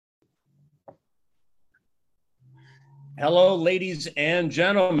Hello, ladies and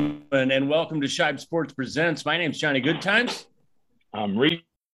gentlemen, and welcome to Shibe Sports Presents. My name's Johnny Goodtimes. I'm Reed.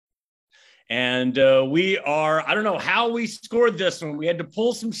 And we are, I don't know how we scored this one. We had to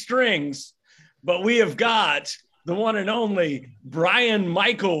pull some strings, but we have got the one and only Brian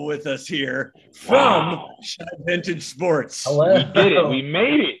Michael with us here from Shibe Vintage Sports. Hello. We did it. We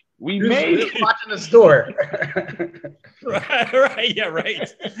made it. Who's watching the store. right. Yeah,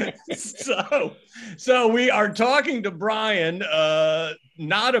 right. So we are talking to Brian,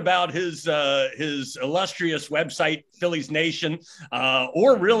 not about his illustrious website, Phillies Nation,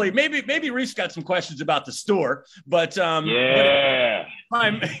 or really maybe Reese got some questions about the store, but yeah,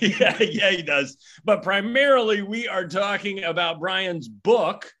 he does. But primarily, we are talking about Brian's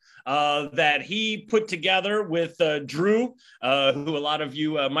book. That he put together with Drew, who a lot of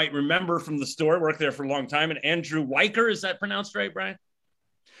you might remember from the store, worked there for a long time, and Andrew Weicker. Is that pronounced right, Brian?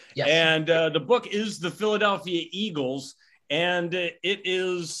 Yes. And the book is The Philadelphia Eagles, and it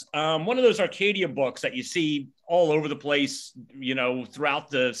is one of those Arcadia books that you see all over the place,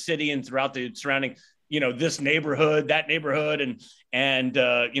 throughout the city and throughout the surrounding, this neighborhood, that neighborhood, and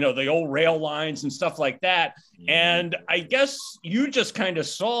the old rail lines and stuff like that. And I guess you just kind of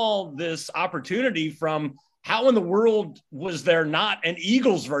saw this opportunity from how in the world was there not an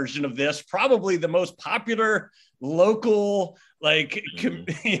Eagles version of this, probably the most popular local, thing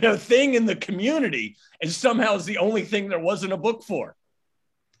in the community, and somehow is the only thing there wasn't a book for.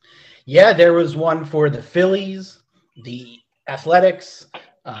 Yeah, there was one for the Phillies, the Athletics,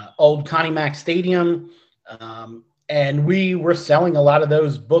 old Connie Mack Stadium, and we were selling a lot of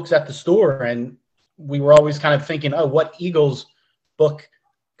those books at the store, and we were always kind of thinking, oh, what Eagles book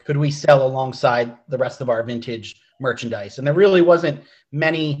could we sell alongside the rest of our vintage merchandise? And there really wasn't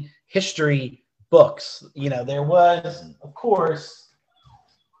many history books. There was, of course,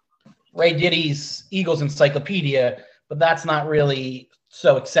 Ray Diddy's Eagles Encyclopedia, but that's not really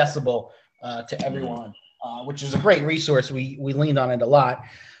so accessible to everyone, which is a great resource. We leaned on it a lot.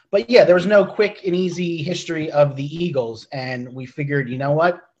 But yeah, there was no quick and easy history of the Eagles. And we figured, you know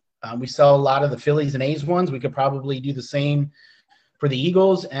what? We sell a lot of the Phillies and A's ones. We could probably do the same for the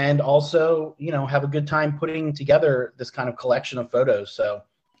Eagles and also, have a good time putting together this kind of collection of photos. So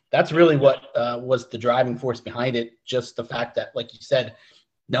that's really what was the driving force behind it. Just the fact that, like you said,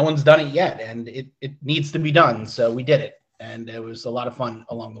 no one's done it yet and it needs to be done. So we did it. And it was a lot of fun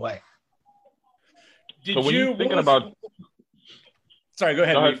along the way. Sorry, go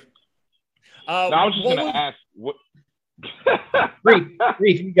ahead. I was just going to ask what.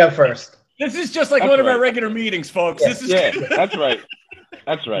 Reef, you go first. This is just like one of our regular meetings, folks. Yeah, that's right.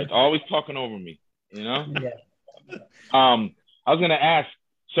 That's right. Always talking over me, Yeah. I was going to ask.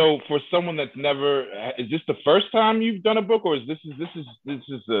 So, for someone that's never, is this the first time you've done a book, or is this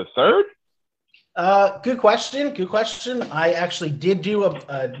the third? Good question. I actually did do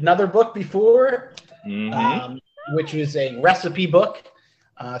another book before, which was a recipe book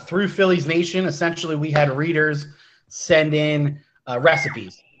through Phillies Nation. Essentially, we had readers send in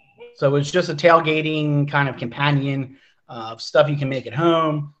recipes. So it was just a tailgating kind of companion of stuff you can make at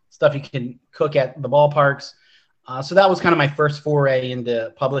home, stuff you can cook at the ballparks. So that was kind of my first foray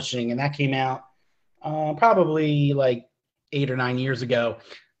into publishing, and that came out probably like 8 or 9 years ago.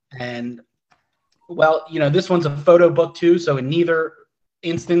 And well, this one's a photo book too, so in neither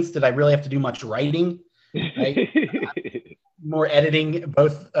instance did I really have to do much writing, right? More editing,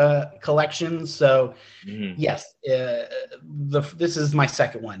 both collections. So yes, this is my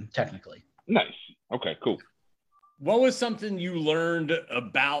second one, technically. Nice. Okay, cool. What was something you learned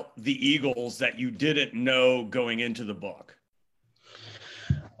about the Eagles that you didn't know going into the book?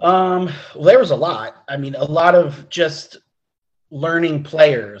 Well, there was a lot. I mean, a lot of just learning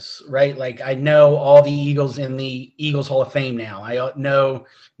players, right? Like I know all the Eagles in the Eagles Hall of Fame now. I know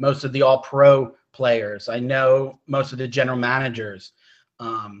most of the All-Pro players. I know most of the general managers.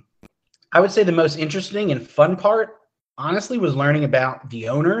 I would say the most interesting and fun part, honestly, was learning about the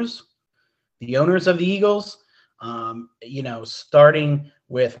owners of the Eagles. Starting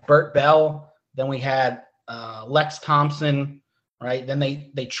with Bert Bell, then we had Lex Thompson, right? Then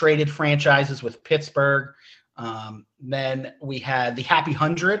they traded franchises with Pittsburgh. Then we had the Happy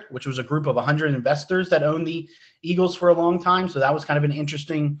 100, which was a group of 100 investors that owned the Eagles for a long time. So that was kind of an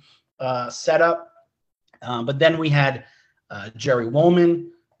interesting setup. But then we had Jerry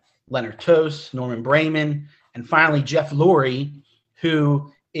Woolman, Leonard Tost, Norman Brayman, and finally Jeff Lurie,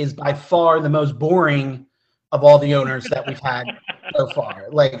 who is by far the most boring of all the owners that we've had so far.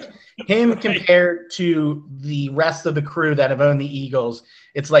 Like him compared to the rest of the crew that have owned the Eagles,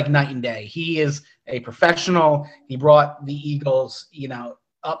 it's like night and day. He is a professional. He brought the Eagles,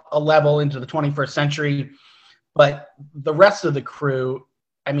 up a level into the 21st century. But the rest of the crew,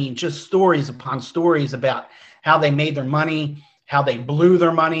 I mean, just stories upon stories about how they made their money, how they blew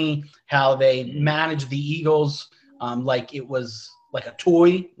their money, how they managed the Eagles like it was like a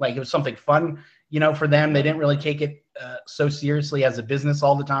toy, like it was something fun, for them. They didn't really take it so seriously as a business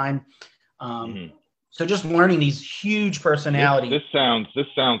all the time. So just learning these huge personalities. This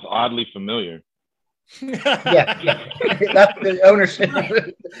sounds oddly familiar. yeah. That's the ownership.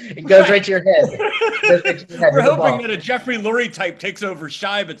 It goes right to your head. We're hoping that a Jeffrey Lurie type takes over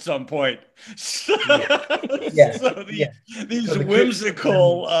Shibe at some point. So these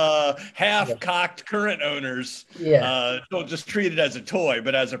whimsical, half-cocked current owners don't just treat it as a toy,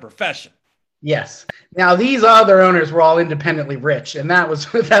 but as a profession. Yes. Now these other owners were all independently rich, and that's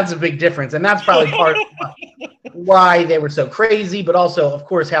a big difference, and that's probably part of why they were so crazy, but also, of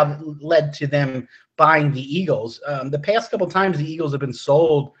course, how it led to them buying the Eagles. The past couple times the Eagles have been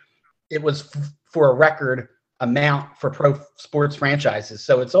sold, it was for a record amount for pro sports franchises.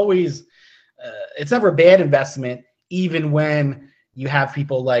 So it's always, it's never a bad investment, even when you have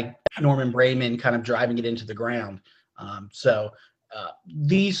people like Norman Brayman kind of driving it into the ground.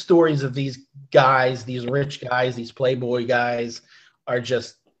 These stories of these guys, these rich guys, these playboy guys are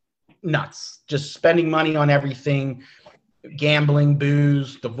just nuts. Just spending money on everything, gambling,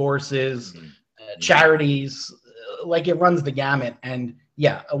 booze, divorces, charities, like it runs the gamut. And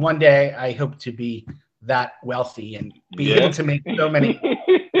one day I hope to be that wealthy and be able to make so many.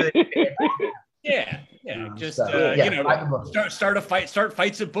 Start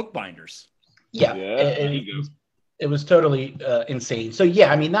fights at bookbinders. It was totally insane. So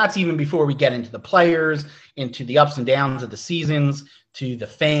I mean, that's even before we get into the players, into the ups and downs of the seasons, to the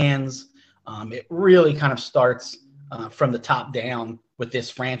fans. It really kind of starts from the top down with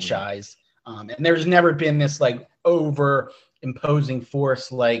this franchise. And there's never been this like over imposing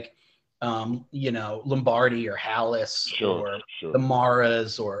force like, Lombardi or Hallis or the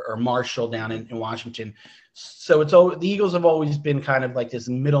Maras or Marshall down in Washington. So the Eagles have always been kind of like this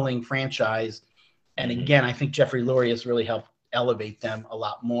middling franchise. And again, I think Jeffrey Lurie has really helped elevate them a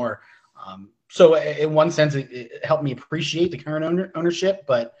lot more. So in one sense, it helped me appreciate the current ownership,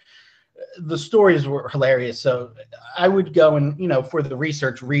 but the stories were hilarious. So I would go and, for the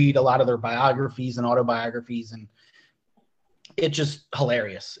research, read a lot of their biographies and autobiographies, and it's just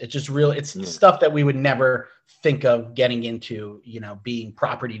hilarious. It's just it's stuff that we would never think of getting into, being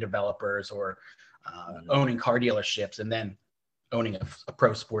property developers or owning car dealerships and then owning a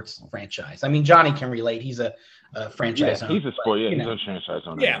pro sports franchise. I mean, Johnny can relate. He's a franchise owner. He's a sport. He's a franchise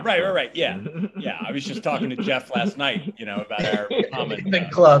owner. Yeah, right. Yeah. I was just talking to Jeff last night, about our common the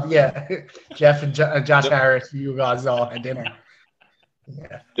club. Yeah, Jeff and Josh Harris. You guys all had dinner.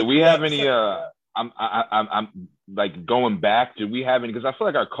 Yeah. Do we have any? I'm like going back. Do we have any? Because I feel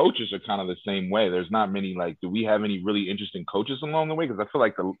like our coaches are kind of the same way. There's not many. Like, do we have any really interesting coaches along the way? Because I feel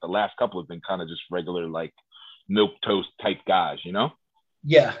like the last couple have been kind of just regular like milk toast type guys,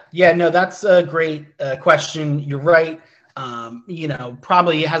 Yeah, no, that's a great question. You're right.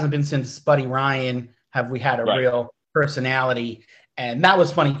 Probably it hasn't been since Buddy Ryan have we had a real personality. And that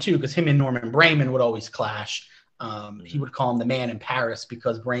was funny too, because him and Norman Brayman would always clash. He would call him the man in Paris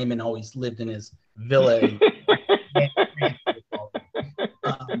because Brayman always lived in his villa.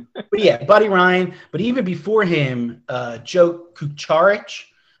 But Buddy Ryan. But even before him, Joe Kucharich,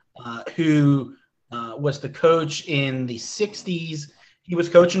 who was the coach in the 60s. He was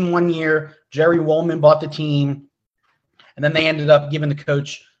coaching 1 year. Jerry Woolman bought the team. And then they ended up giving the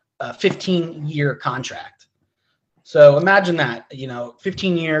coach a 15-year contract. So imagine that,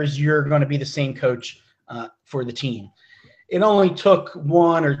 15 years, you're going to be the same coach for the team. It only took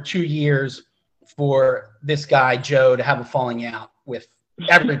 1 or 2 years for this guy, Joe, to have a falling out with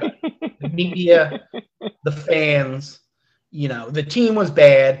everybody. The media, the fans. The team was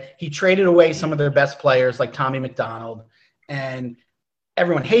bad. He traded away some of their best players like Tommy McDonald, and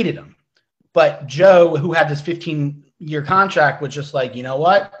everyone hated him. But Joe, who had this 15-year contract, was just like, you know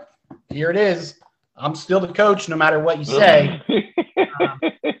what? Here it is. I'm still the coach no matter what you say.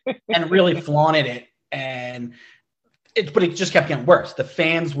 And really flaunted it. But it just kept getting worse. The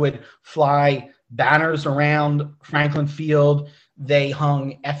fans would fly banners around Franklin Field. They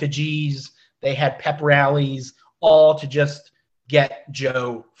hung effigies. They had pep rallies, all to just get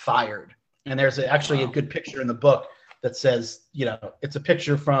Joe fired. And there's actually a good picture in the book that says, it's a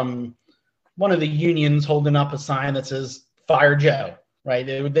picture from one of the unions holding up a sign that says, "Fire Joe," right?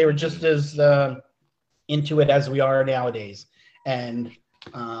 They were just as into it as we are nowadays. And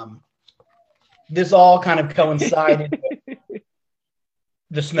this all kind of coincided with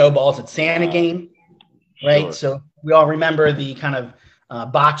the Snowballs at Santa game, right? Sure. So we all remember the kind of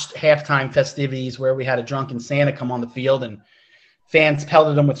botched halftime festivities where we had a drunken Santa come on the field and fans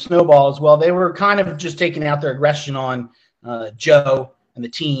pelted them with snowballs. Well, they were kind of just taking out their aggression on Joe and the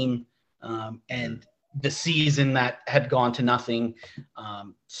team and the season that had gone to nothing.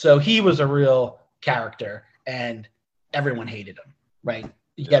 So he was a real character, and everyone hated him, right?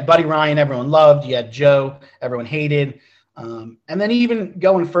 You had Buddy Ryan, everyone loved. You had Joe, everyone hated. And then even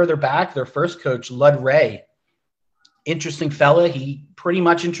going further back, their first coach, Lud Ray, interesting fella. He pretty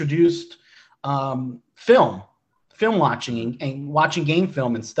much introduced film watching and watching game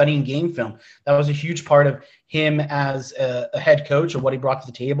film and studying game film. That was a huge part of him as a head coach and what he brought to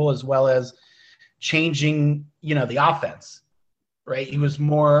the table, as well as changing, the offense, right? He was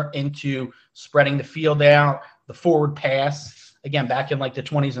more into spreading the field out, the forward pass. Again, back in like the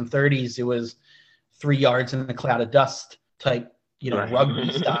 20s and 30s, it was 3 yards in a cloud of dust type,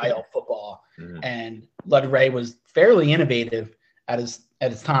 rugby style football. And Lud Ray was fairly innovative at his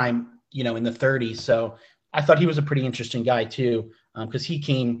time, in the 30s. So I thought he was a pretty interesting guy too, because he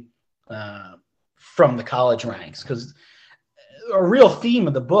came from the college ranks. Because a real theme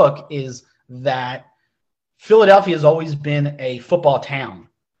of the book is that Philadelphia has always been a football town,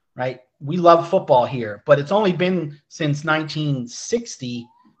 right? We love football here, but it's only been since 1960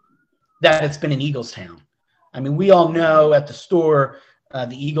 that it's been an Eagles town. I mean, we all know at the store,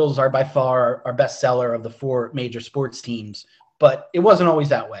 the Eagles are by far our best seller of the 4 major sports teams, but it wasn't always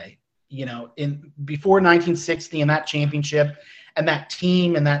that way. Before 1960 and that championship and that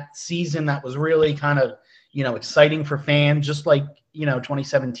team and that season that was really kind of, exciting for fans, just like,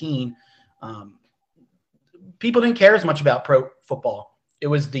 2017, people didn't care as much about pro football. It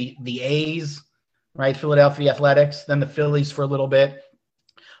was the A's, right? Philadelphia Athletics, then the Phillies for a little bit.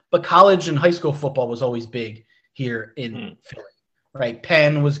 But college and high school football was always big here in Philly, right?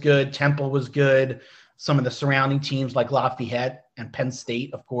 Penn was good. Temple was good. Some of the surrounding teams like Lafayette and Penn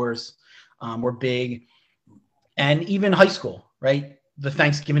State, of course, were big. And even high school, right? The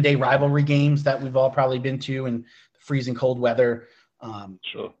Thanksgiving Day rivalry games that we've all probably been to in freezing cold weather.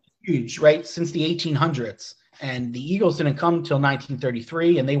 Sure. Huge, right? Since the 1800s. And the Eagles didn't come until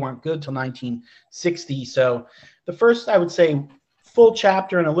 1933, and they weren't good till 1960. So the first, I would say, full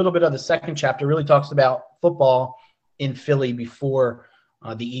chapter and a little bit of the second chapter really talks about football in Philly before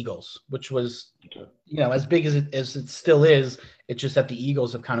the Eagles, which was, as big as it still is. It's just that the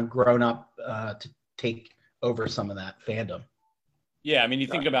Eagles have kind of grown up to take over some of that fandom. Yeah, I mean, you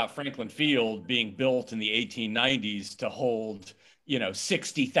think about Franklin Field being built in the 1890s to hold,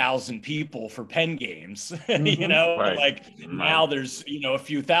 60,000 people for Penn games, Now there's, a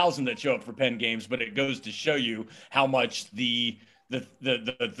few thousand that show up for Penn games, but it goes to show you how much the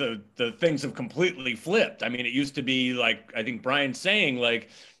things have completely flipped. I mean, it used to be like, I think Brian's saying, like,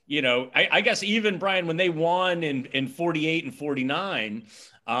 I guess even Brian, when they won in 48 and 49,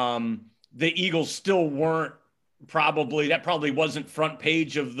 the Eagles still weren't that probably wasn't front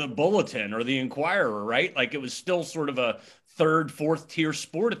page of the Bulletin or the Inquirer, right? Like it was still sort of a third, fourth tier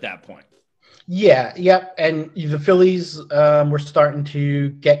sport at that point. Yeah. Yep. And the Phillies were starting to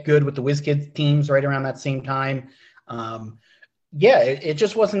get good with the WizKids teams right around that same time. It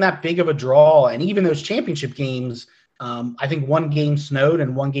just wasn't that big of a draw. And even those championship games, I think one game snowed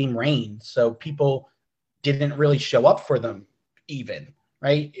and one game rained. So people didn't really show up for them even,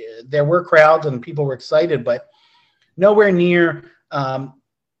 right? There were crowds and people were excited, but nowhere near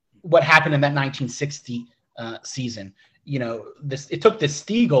what happened in that 1960 season. It took the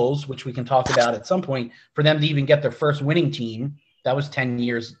Steagles, which we can talk about at some point, for them to even get their first winning team. That was 10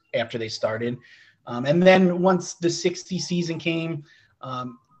 years after they started. And then once the 60 season came,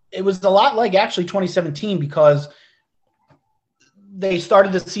 it was a lot like actually 2017 because they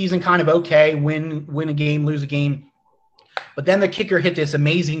started the season kind of okay, win a game, lose a game. But then the kicker hit this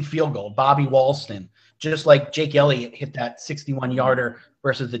amazing field goal, Bobby Walston, just like Jake Elliott hit that 61-yarder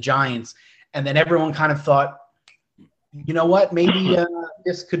versus the Giants. And then everyone kind of thought, you know what, maybe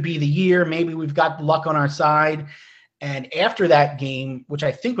this could be the year. Maybe we've got luck on our side. And after that game, which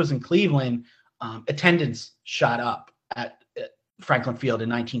I think was in Cleveland, attendance shot up at Franklin Field in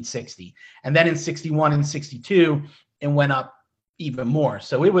 1960. And then in 61 and 62, it went up even more.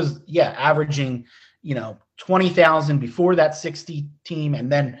 So it was, averaging, 20,000 before that 60 team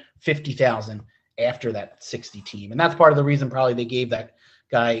and then 50,000 after that 60 team. And that's part of the reason probably they gave that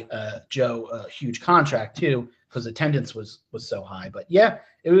guy, Joe, a huge contract too, because attendance was so high. But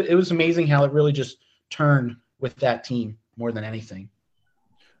it was amazing how it really just turned with that team more than anything.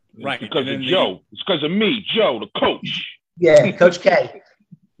 Right. Because of Joe. It's because of me, Joe, the coach. Yeah, Coach K.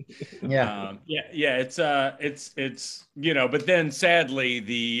 It's but then sadly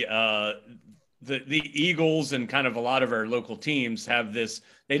the Eagles and kind of a lot of our local teams have this,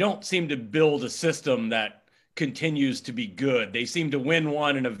 they don't seem to build a system that continues to be good. They seem to win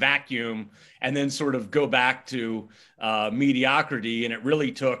one in a vacuum and then sort of go back to mediocrity. And it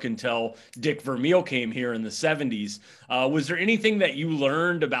really took until Dick Vermeil came here in the 70s. Was there anything that you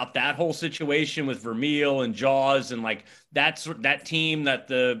learned about that whole situation with Vermeil and Jaws and like that team that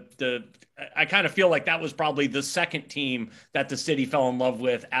I kind of feel like that was probably the second team that the city fell in love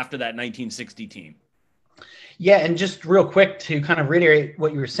with after that 1960 team? Yeah, and just real quick to kind of reiterate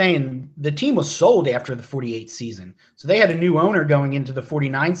what you were saying, the team was sold after the 48 season. So they had a new owner going into the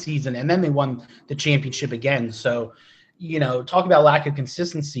 49 season, and then they won the championship again. So, talk about lack of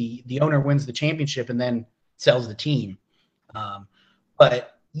consistency. The owner wins the championship and then sells the team.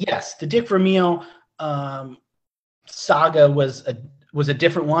 But yes, the Dick Vermeil saga was a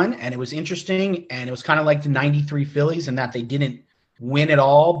different one, and it was interesting, and it was kind of like the 93 Phillies in that they didn't win it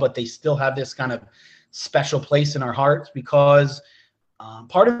all, but they still have this kind of special place in our hearts because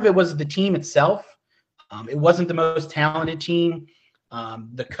part of it was the team itself. It wasn't the most talented team.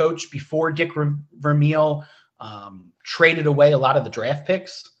 The coach before Dick Vermeil traded away a lot of the draft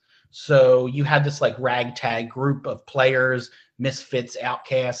picks. So you had this like ragtag group of players, misfits,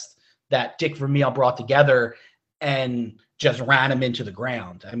 outcasts that Dick Vermeil brought together and just ran them into the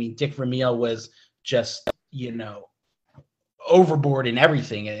ground. I mean, Dick Vermeil was just, overboard in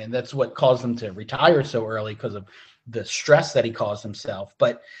everything, and that's what caused him to retire so early because of the stress that he caused himself.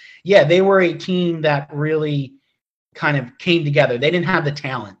 But yeah, they were a team that really kind of came together. They didn't have the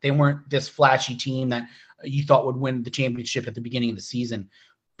talent. They weren't this flashy team that you thought would win the championship at the beginning of the season.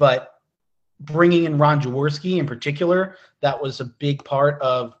 But bringing in Ron Jaworski in particular, that was a big part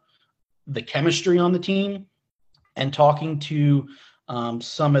of the chemistry on the team, and talking to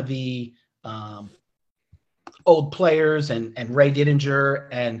some of the old players and Ray Didinger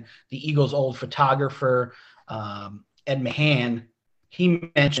and the Eagles' old photographer, Ed Mahan,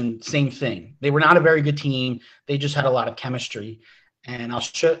 he mentioned same thing. They were not a very good team. They just had a lot of chemistry. And I'll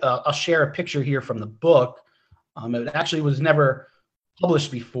share a picture here from the book. It actually was never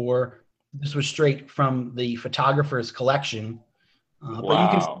published before. This was straight from the photographer's collection. Wow. But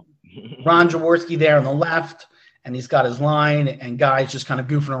you can see Ron Jaworski there on the left, and he's got his line and guys just kind of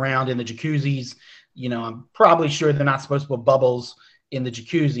goofing around in the jacuzzis. I'm probably sure they're not supposed to put bubbles in the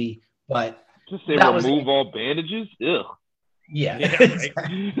jacuzzi, but just say remove all bandages. Ugh. Yeah.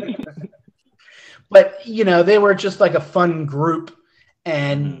 But they were just like a fun group,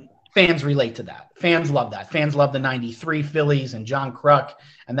 and fans relate to that. Fans love that. Fans love the 93 Phillies and John Kruk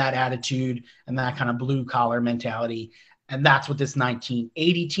and that attitude and that kind of blue collar mentality. And that's what this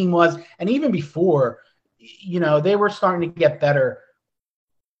 1980 team was. And even before, they were starting to get better.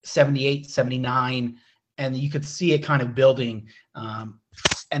 78, 79, and you could see it kind of building.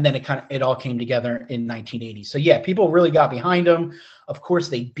 And then it all came together in 1980. So yeah, people really got behind them. Of course,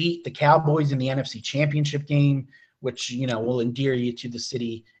 they beat the Cowboys in the NFC Championship game, which, will endear you to the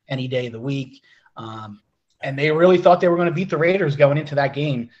city any day of the week. And they really thought they were going to beat the Raiders going into that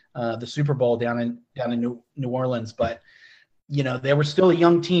game, the Super Bowl down in New Orleans. But, they were still a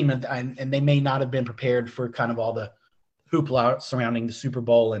young team, and they may not have been prepared for kind of all the hoopla surrounding the Super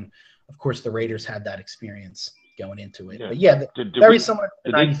Bowl, and of course the Raiders had that experience going into it. Yeah. But yeah, very similar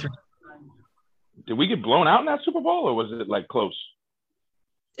to 93. Did we get blown out in that Super Bowl, or was it like close?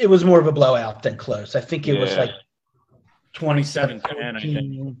 It was more of a blowout than close. I think it was like 27-10, I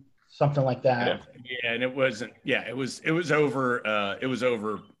think. Something like that. Yeah, and it wasn't. Yeah, it was over. It was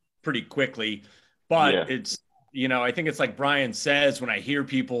over pretty quickly, but it's. I think it's like Brian says, when I hear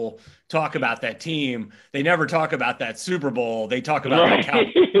people talk about that team, they never talk about that Super Bowl. They talk about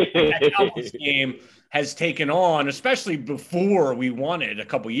that Cowboys game has taken on, especially before we won it a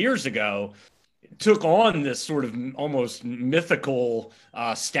couple years ago, took on this sort of almost mythical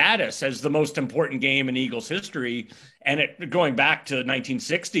status as the most important game in Eagles history. And going back to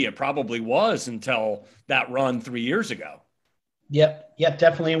 1960, it probably was until that run 3 years ago. Yep,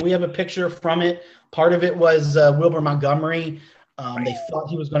 definitely. And we have a picture from it. Part of it was Wilbur Montgomery. They thought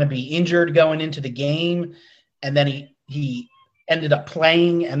he was going to be injured going into the game, and then he ended up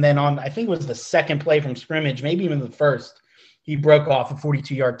playing. And then I think it was the second play from scrimmage, maybe even the first, he broke off a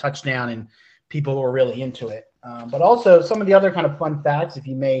 42-yard touchdown, and people were really into it. But also some of the other kind of fun facts, if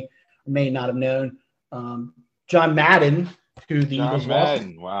you may not have known, John Madden, who the Eagles lost.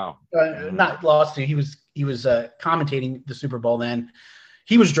 Wow. Not lost to. He was commentating the Super Bowl then.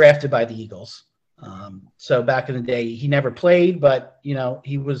 He was drafted by the Eagles. So back in the day, he never played, but,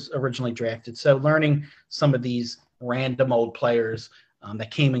 he was originally drafted. So learning some of these random old players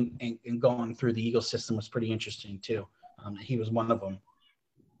that came and going through the Eagles system was pretty interesting too. He was one of them.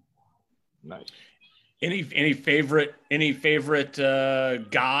 Nice. Any favorite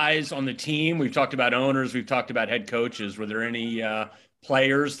guys on the team? We've talked about owners. We've talked about head coaches. Were there any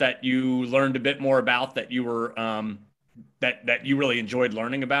players that you learned a bit more about that you were that you really enjoyed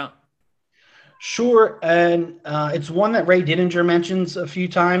learning about? Sure, and it's one that Ray Didinger mentions a few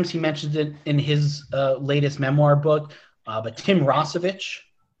times. He mentions it in his latest memoir book. But Tim Rosovich,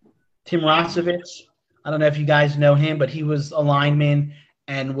 I don't know if you guys know him, but he was a lineman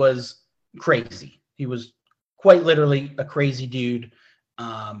and was crazy. He was quite literally a crazy dude.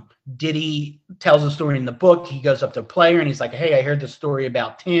 Diddy tells a story in the book. He goes up to a player and he's like, "Hey, I heard the story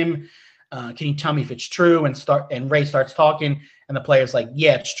about Tim. Can you tell me if it's true?" And Ray starts talking, and the player's like,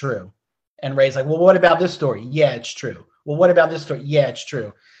 "Yeah, it's true." And Ray's like, "Well, what about this story?" "Yeah, it's true." "Well, what about this story?" "Yeah, it's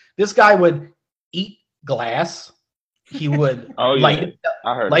true." This guy would eat glass. He would light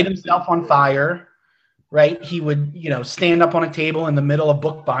himself on fire. Right? He would, stand up on a table in the middle of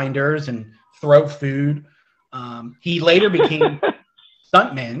bookbinders and throw food. He later became a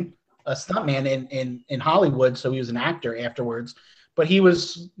stuntman in Hollywood, so he was an actor afterwards. But he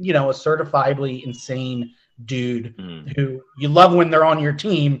was, a certifiably insane dude who you love when they're on your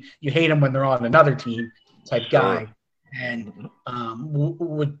team, you hate them when they're on another team type guy. And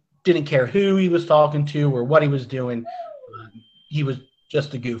didn't care who he was talking to or what he was doing. He was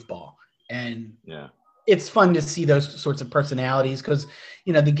just a goofball. And it's fun to see those sorts of personalities because,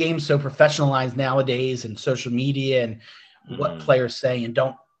 the game's so professionalized nowadays and social media and what players say and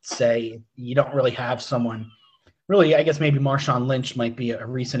don't say. You don't really have someone really. I guess maybe Marshawn Lynch might be a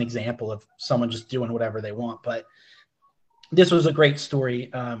recent example of someone just doing whatever they want. But this was a great story.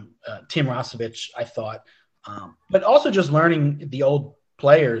 Tim Rosovich, I thought, but also just learning the old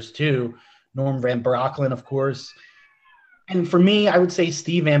players too. Norm Van Brocklin, of course. And for me, I would say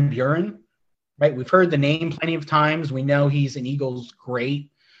Steve Van Buren. Right, we've heard the name plenty of times. We know he's an Eagles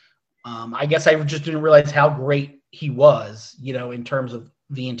great. I guess I just didn't realize how great he was, in terms of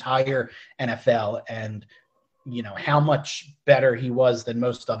the entire NFL and, how much better he was than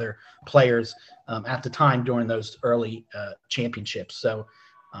most other players at the time during those early championships. So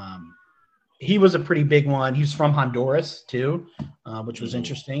he was a pretty big one. He was from Honduras too, which was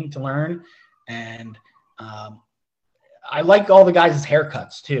interesting to learn. And I like all the guys'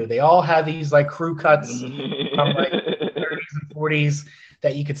 haircuts too. They all have these like crew cuts from like 30s and 40s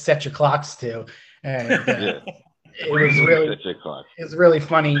that you could set your clocks to. And it was really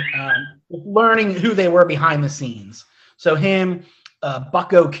funny learning who they were behind the scenes. So him,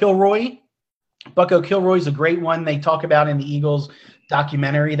 Bucko Kilroy. Bucko Kilroy's a great one they talk about in the Eagles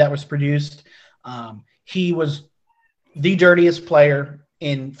documentary that was produced. He was the dirtiest player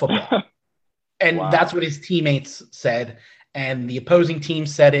in football. And that's what his teammates said. And the opposing team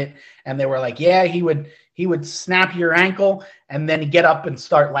said it. And they were like, yeah, he would snap your ankle and then he'd get up and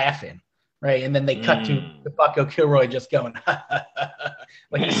start laughing. Right. And then they cut to the Bucko Kilroy just going,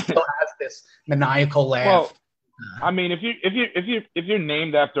 like he still has this maniacal laugh. Well, I mean, if you're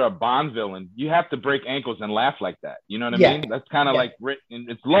named after a Bond villain, you have to break ankles and laugh like that. You know what I mean? That's kind of like written,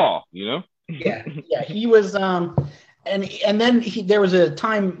 it's law, Yeah. He was, and then there was a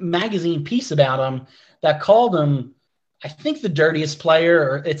Time magazine piece about him that called him, I think, the dirtiest player,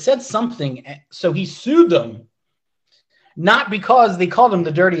 or it said something. So he sued them, not because they called him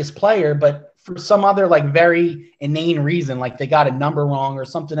the dirtiest player, but for some other like very inane reason, like they got a number wrong or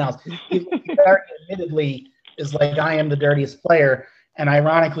something else. He very admittedly is like, I am the dirtiest player. And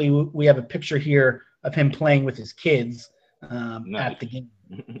ironically, we have a picture here of him playing with his kids at the game.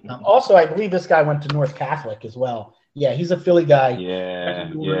 Also, I believe this guy went to North Catholic as well. Yeah, he's a Philly guy.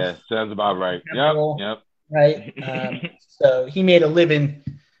 Yeah, sounds about right. Yep. Right. So he made a living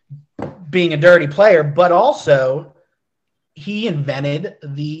being a dirty player, but also he invented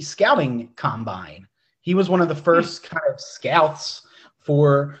the scouting combine. He was one of the first kind of scouts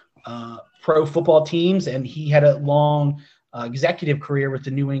for pro football teams, and he had a long executive career with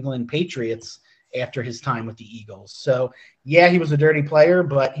the New England Patriots after his time with the Eagles. So, yeah, he was a dirty player,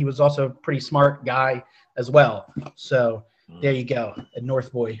 but he was also a pretty smart guy as well. So there you go, a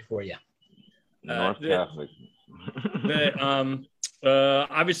North boy for you. North Catholic.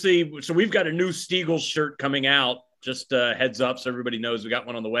 Obviously, so we've got a new Steagles shirt coming out. Just heads up, so everybody knows we got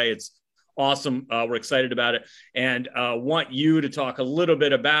one on the way. It's awesome. We're excited about it, and want you to talk a little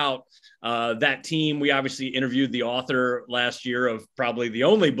bit about that team. We obviously interviewed the author last year of probably the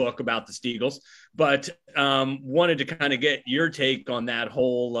only book about the Steagles, but wanted to kind of get your take on that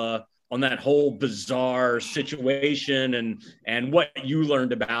whole bizarre situation and what you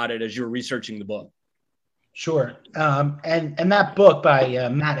learned about it as you were researching the book. Sure. And that book by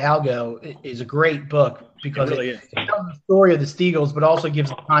Matt Algo is a great book. because it tells the story of the Steagles, but also gives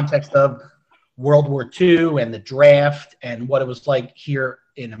the context of World War II and the draft and what it was like here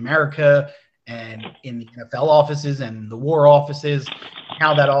in America and in the NFL offices and the war offices,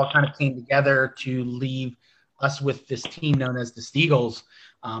 how that all kind of came together to leave us with this team known as the Steagles.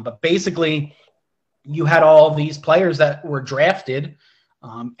 But basically, you had all these players that were drafted.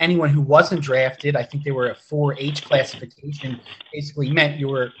 Anyone who wasn't drafted, I think they were a 4H classification, basically meant you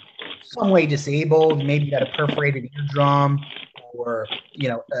were some way disabled, maybe you had a perforated eardrum or,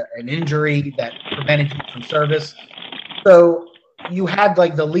 an injury that prevented you from service. So you had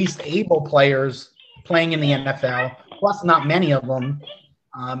like the least able players playing in the NFL, plus not many of them.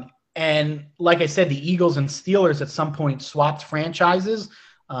 And like I said, the Eagles and Steelers at some point swapped franchises.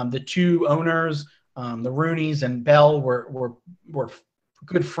 The two owners, the Rooneys and Bell, were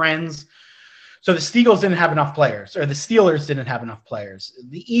good friends. So the Steagles didn't have enough players, or the Steelers didn't have enough players.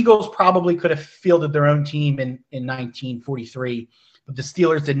 The Eagles probably could have fielded their own team in 1943, but the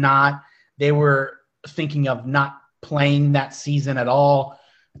Steelers did not. They were thinking of not playing that season at all,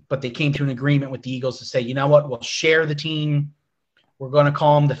 but they came to an agreement with the Eagles to say, you know what, we'll share the team. We're going to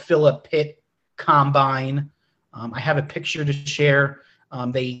call them the Philip Pitt Combine. I have a picture to share.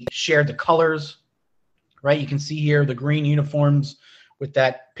 They shared the colors, right? You can see here the green uniforms with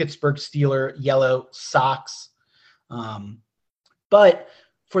that Pittsburgh Steeler yellow socks. But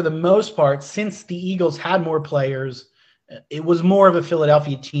for the most part, since the Eagles had more players, it was more of a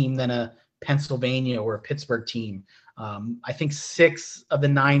Philadelphia team than a Pennsylvania or a Pittsburgh team. I think 6 of the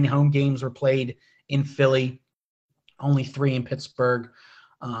 9 home games were played in Philly, only 3 in Pittsburgh.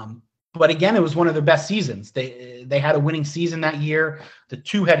 But again, it was one of their best seasons. They had a winning season that year. The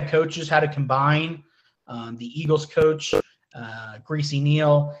 2 head coaches had to combine. The Eagles coach, Greasy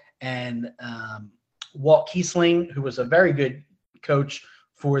Neal, and Walt Kiesling, who was a very good coach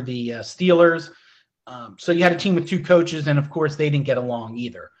for the Steelers. So you had a team with 2 coaches, and of course they didn't get along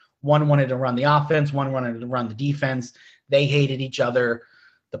either. One wanted to run the offense, one wanted to run the defense. They hated each other.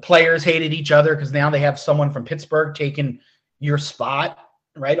 The players hated each other because now they have someone from Pittsburgh taking your spot,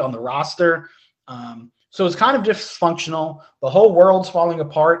 right, on the roster. So it's kind of dysfunctional. The whole world's falling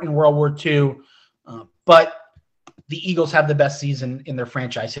apart in World War II, but the Eagles have the best season in their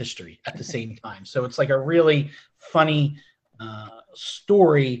franchise history at the same time. So it's like a really funny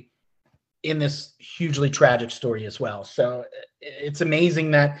story in this hugely tragic story as well. So it's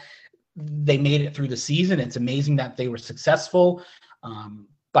amazing that they made it through the season. It's amazing that they were successful.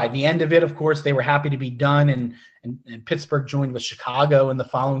 By the end of it, of course, they were happy to be done, and Pittsburgh joined with Chicago in the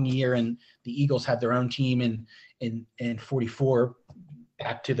following year, and the Eagles had their own team in 44,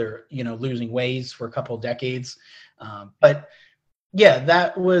 back to their losing ways for a couple of decades. But yeah,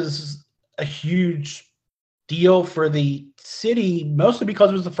 that was a huge deal for the city, mostly because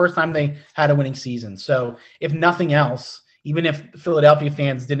it was the first time they had a winning season. So if nothing else, even if Philadelphia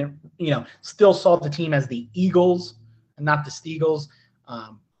fans didn't, still saw the team as the Eagles and not the Steagles,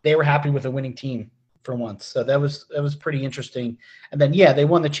 they were happy with a winning team for once. So that was pretty interesting. And then, yeah, they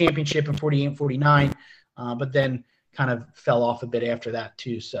won the championship in 48 and 49, but then kind of fell off a bit after that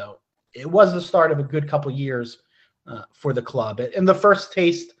too. So it was the start of a good couple years for the club, and the first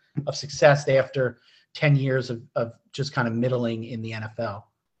taste of success after 10 years of just kind of middling in the NFL.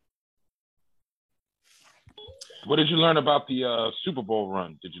 What did you learn about the Super Bowl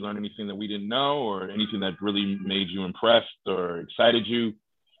run? Did you learn anything that we didn't know, or anything that really made you impressed or excited you?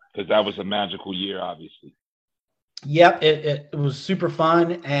 Because that was a magical year, obviously. Yep, it was super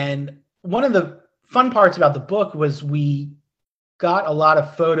fun. And one of the fun parts about the book was we got a lot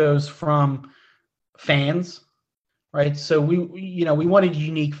of photos from fans, right? So we wanted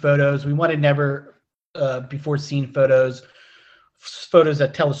unique photos. We wanted never before seen photos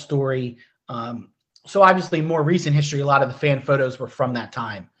that tell a story. So obviously, more recent history, a lot of the fan photos were from that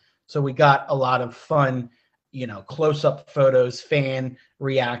time. So we got a lot of fun, close-up photos, fan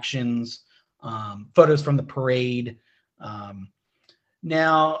reactions, photos from the parade.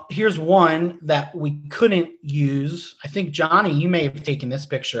 Now, here's one that we couldn't use. I think, Johnny, you may have taken this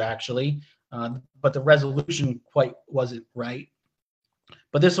picture, actually, but the resolution quite wasn't right.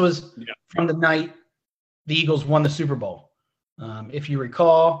 But this was from the night the Eagles won the Super Bowl. If you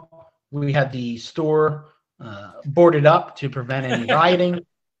recall, we had the store boarded up to prevent any rioting.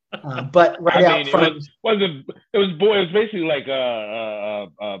 But out front, it was basically like a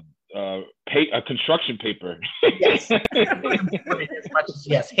construction paper. Yes,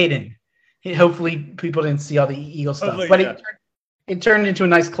 yes, hidden. Hopefully, people didn't see all the Eagle stuff. But it turned into a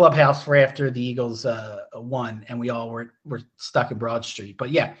nice clubhouse for after the Eagles won, and we all were stuck in Broad Street. But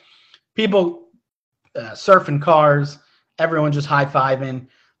yeah, people surfing cars, everyone just high-fiving.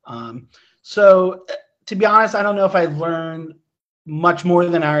 So to be honest, I don't know if I learned much more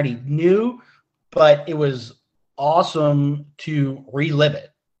than I already knew, but it was awesome to relive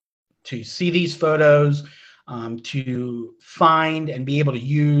it, to see these photos, to find and be able to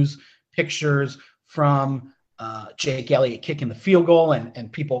use pictures from Jake Elliott kicking the field goal and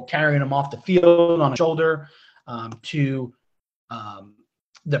people carrying him off the field on a shoulder, to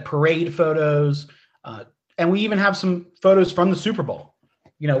the parade photos. And we even have some photos from the Super Bowl.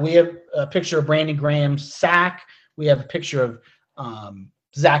 You know, we have a picture of Brandon Graham's sack. We have a picture of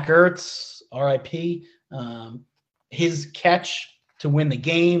Zach Ertz, RIP, his catch to win the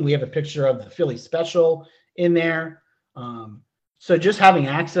game. We have a picture of the Philly special in there. So just having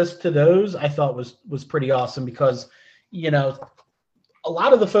access to those, I thought was pretty awesome because, you know, a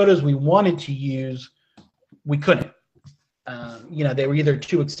lot of the photos we wanted to use, we couldn't. You know, they were either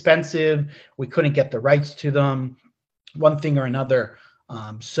too expensive, we couldn't get the rights to them, one thing or another.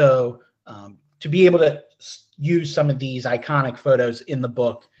 So to be able to use some of these iconic photos in the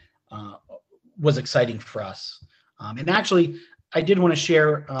book was exciting for us. And actually, I did want to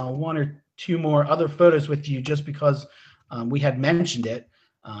share one or two more other photos with you just because we had mentioned it.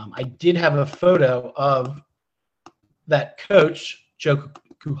 I did have a photo of that coach, Joe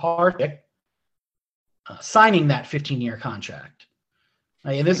Kuharczyk, signing that 15-year contract.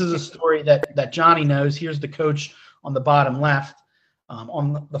 And this is a story that Johnny knows. Here's the coach on the bottom left.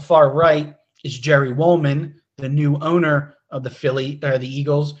 On the far right is Jerry Wolman, the new owner of the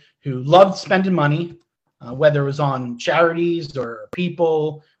Eagles, who loved spending money, whether it was on charities or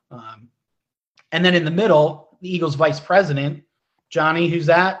people. And then in the middle, the Eagles vice president, Johnny, who's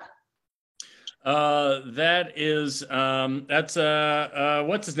that? That is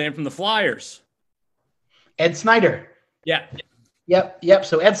what's his name from the Flyers? Ed Snyder. Yeah. Yep.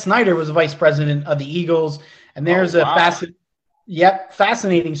 So Ed Snyder was the vice president of the Eagles, and there's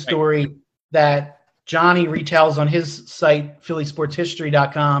fascinating story that Johnny retells on his site,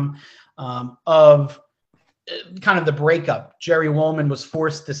 phillysportshistory.com, of kind of the breakup. Jerry Wolman was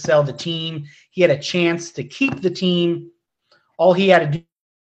forced to sell the team. He had a chance to keep the team. All he had to do.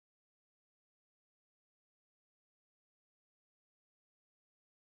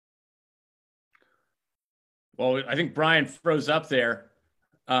 Well, I think Brian froze up there,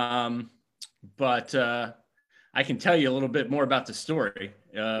 but I can tell you a little bit more about the story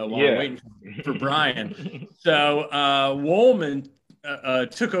while I'm waiting for Brian. So Wolman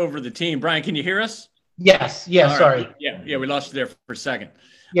took over the team. Brian, can you hear us? Yes. Yeah. All sorry. Right. Yeah. We lost you there for a second.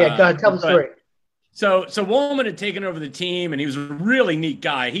 Yeah. Go ahead. Tell the story. So Wolman had taken over the team, and he was a really neat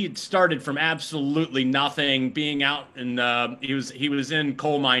guy. He had started from absolutely nothing, being out, and he was in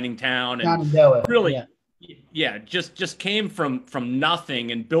coal mining town, and really. Yeah, just came from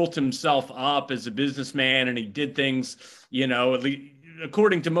nothing and built himself up as a businessman, and he did things, you know, at least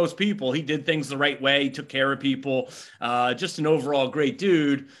according to most people, he did things the right way. He took care of people, just an overall great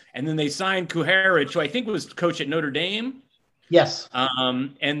dude. And then they signed Kuharich, who I think was coach at Notre Dame. Yes.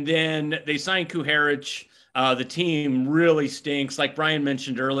 And then they signed Kuharich. The team really stinks. Like Brian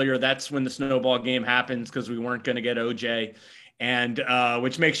mentioned earlier, that's when the snowball game happens because we weren't going to get OJ. And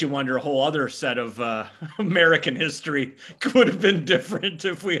which makes you wonder a whole other set of American history could have been different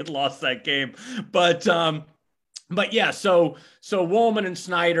if we had lost that game. But yeah, so Wolman and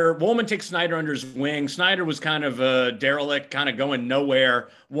Snyder. Wolman takes Snyder under his wing. Snyder was kind of a derelict, kind of going nowhere.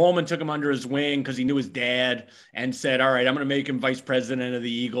 Wolman took him under his wing because he knew his dad and said, all right, I'm going to make him vice president of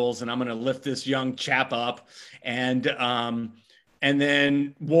the Eagles, and I'm going to lift this young chap up. And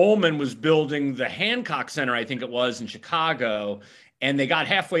then Wolman was building the Hancock Center, I think it was, in Chicago. And they got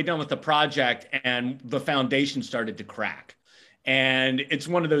halfway done with the project and the foundation started to crack. And it's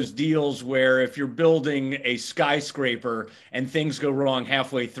one of those deals where if you're building a skyscraper and things go wrong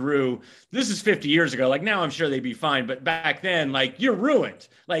halfway through, this is 50 years ago. Like now I'm sure they'd be fine. But back then, like you're ruined.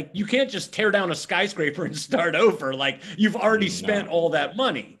 Like you can't just tear down a skyscraper and start over. Like you've already spent all that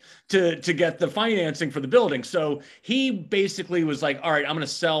money to get the financing for the building. So he basically was like, all right, I'm going to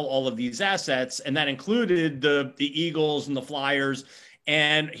sell all of these assets. And that included the Eagles and the Flyers.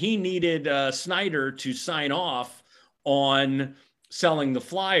 And he needed Snyder to sign off on selling the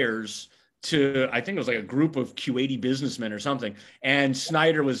Flyers to, I think it was like a group of Q80 businessmen or something. And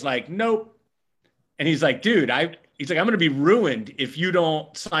Snyder was like, nope. And he's like, dude, I'm going to be ruined if you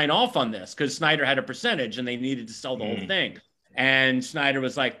don't sign off on this, because Snyder had a percentage and they needed to sell the whole thing. And Snyder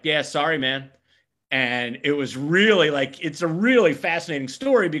was like, yeah, sorry, man. And it was really like, it's a really fascinating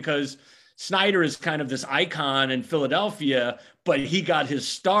story because Snyder is kind of this icon in Philadelphia, but he got his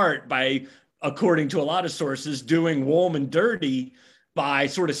start by, according to a lot of sources, doing Wolman dirty by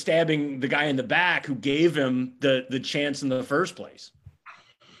sort of stabbing the guy in the back who gave him the chance in the first place.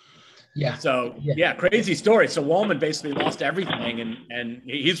 Yeah. So yeah, crazy story. So Woolman basically lost everything, and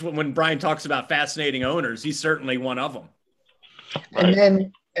he's, when Brian talks about fascinating owners, he's certainly one of them.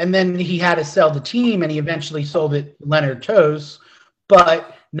 Right. And then he had to sell the team, and he eventually sold it to Leonard Toews,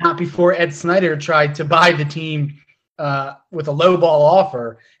 but not before Ed Snyder tried to buy the team with a lowball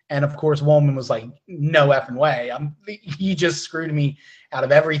offer. And of course, Woolman was like, "No effing way! He just screwed me out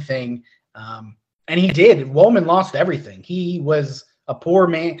of everything." And he did. Woolman lost everything. He was a poor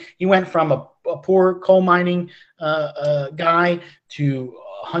man. He went from a poor coal mining guy to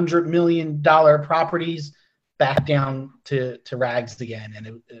 $100 million properties, back down to rags again.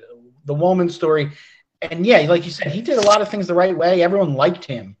 And the Woolman story. And yeah, like you said, he did a lot of things the right way. Everyone liked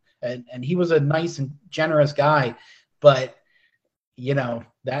him, and he was a nice and generous guy. But you know,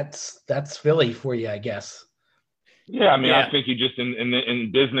 that's Philly for you, I guess. Yeah, I mean, I think you just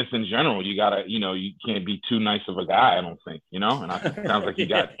in business in general, you gotta, you can't be too nice of a guy, I don't think, And it sounds like he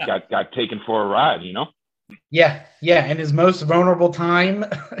got taken for a ride, Yeah, in his most vulnerable time,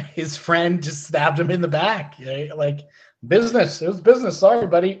 his friend just stabbed him in the back. Like, business, it was business. Sorry,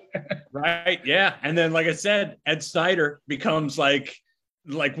 buddy. Right. Yeah, and then, like I said, Ed Snyder becomes like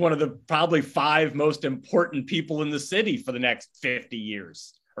one of the probably 5 most important people in the city for the next 50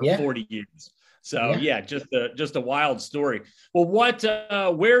 years or 40 years. So just a wild story. Well,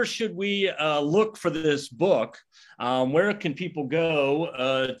 where should we look for this book? Where can people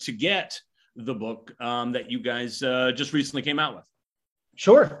go to get the book that you guys just recently came out with?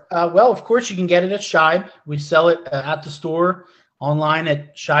 Sure. Well, of course, you can get it at Shibe. We sell it at the store, online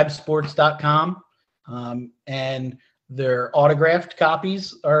at shibesports.com. And their autographed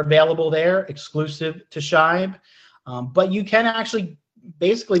copies are available there, exclusive to Shibe. But you can actually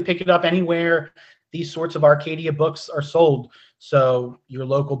basically pick it up anywhere these sorts of Arcadia books are sold. So your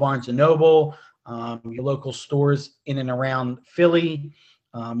local Barnes & Noble, your local stores in and around Philly.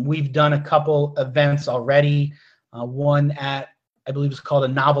 We've done a couple events already. One at, I believe it's called A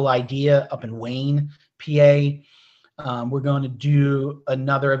Novel Idea up in Wayne, PA. We're going to do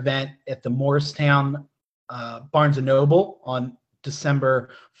another event at the Morristown Barnes & Noble on December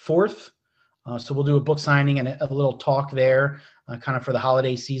 4th. So we'll do a book signing and a little talk there kind of for the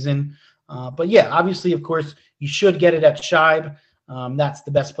holiday season. But yeah, obviously, of course, you should get it at Shibe. That's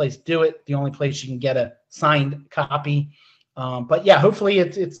the best place to do it. The only place you can get a signed copy. But yeah, hopefully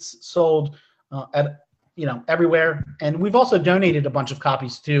it's sold at everywhere. And we've also donated a bunch of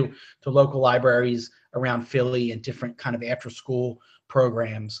copies to local libraries around Philly and different kind of after school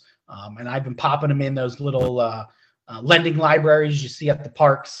programs. And I've been popping them in those little lending libraries you see at the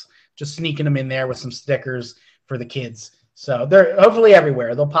parks, just sneaking them in there with some stickers for the kids. So they're hopefully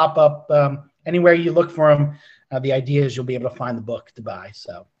everywhere. They'll pop up anywhere you look for them. The idea is you'll be able to find the book to buy.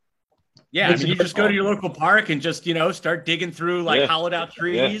 So yeah, I mean, you just go to your local park and just start digging through hollowed out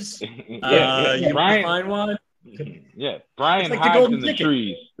trees. You can find one. Yeah, Brian hides in the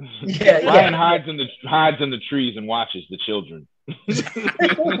trees. Brian hides in the trees and watches the children.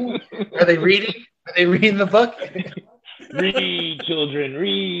 Are they reading? Are they reading the book? Read, children,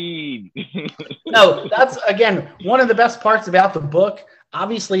 read. No, that's, again, one of the best parts about the book.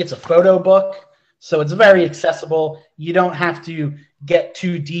 Obviously, it's a photo book, so it's very accessible. You don't have to get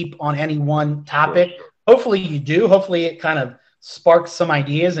too deep on any one topic. Sure. Hopefully you do. Hopefully it kind of sparks some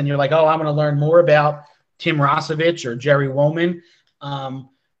ideas and you're like, oh, I'm going to learn more about Tim Rossovich or Jerry Woolman.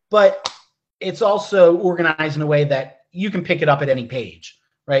 But it's also organized in a way that you can pick it up at any page,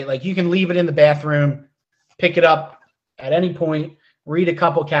 right? Like you can leave it in the bathroom, pick it up at any point, read a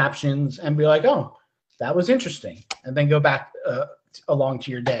couple captions and be like, oh, that was interesting. And then go back along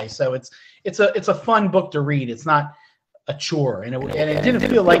to your day. So it's a fun book to read. It's not a chore. And it didn't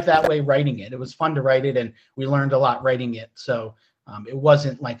feel like that way writing it. It was fun to write it. And we learned a lot writing it. So it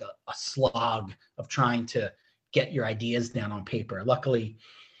wasn't like a slog of trying to get your ideas down on paper. Luckily,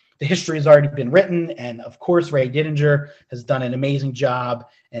 the history has already been written. And of course, Ray Didinger has done an amazing job.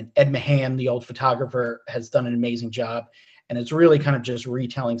 And Ed Mahan, the old photographer, has done an amazing job. And it's really kind of just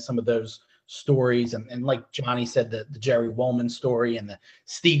retelling some of those stories. And like Johnny said, the Jerry Woolman story and the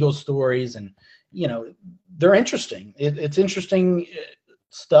Stiegel stories. And, they're interesting. It's interesting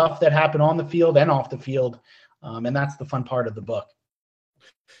stuff that happened on the field and off the field. And that's the fun part of the book.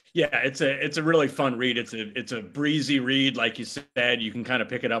 Yeah, it's a really fun read. It's a breezy read, like you said. You can kind of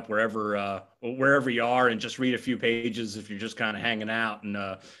pick it up wherever you are and just read a few pages if you're just kind of hanging out.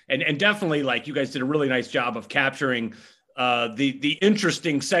 And definitely, like, you guys did a really nice job of capturing the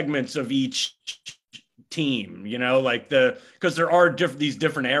interesting segments of each team, because there are these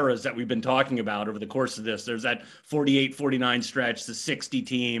different eras that we've been talking about over the course of this. There's that 48-49 stretch, the 60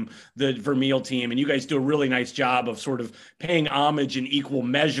 team, the Vermeil team, and you guys do a really nice job of sort of paying homage in equal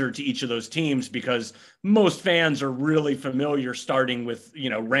measure to each of those teams, because most fans are really familiar starting with,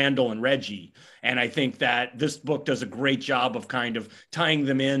 Randall and Reggie. And I think that this book does a great job of kind of tying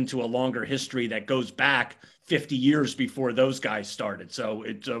them into a longer history that goes back 50 years before those guys started. So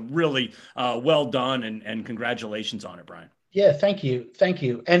it's really well done, and congratulations on it, Brian. Yeah, thank you.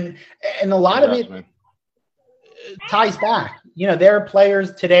 And a lot of it ties back. There are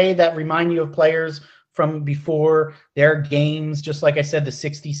players today that remind you of players from before their games, just like I said, the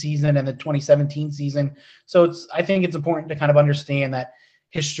 60 season and the 2017 season. So I think it's important to kind of understand that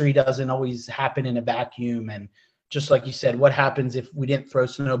history doesn't always happen in a vacuum. And just like you said, what happens if we didn't throw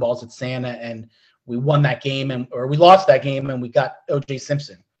snowballs at Santa and we won that game or we lost that game and we got O.J.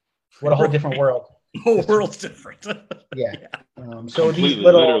 Simpson? What a whole different world. The whole world's different. Yeah. So these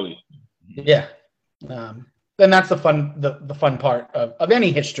little, literally. Yeah. Then that's the fun part of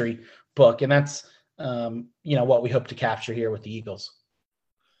any history book. And that's, what we hope to capture here with the Eagles.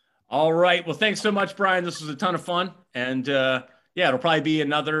 All right. Well, thanks so much, Brian. This was a ton of fun. And it'll probably be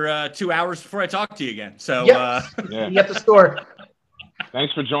another 2 hours before I talk to you again. So you at the store.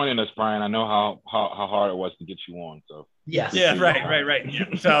 Thanks for joining us, Brian. I know how hard it was to get you on. So yes. Yeah, right.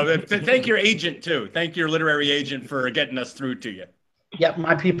 Yeah. So thank your agent too. Thank your literary agent for getting us through to you. Yep,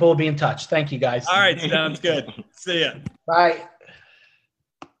 my people will be in touch. Thank you, guys. All right, sounds good. See ya. Bye.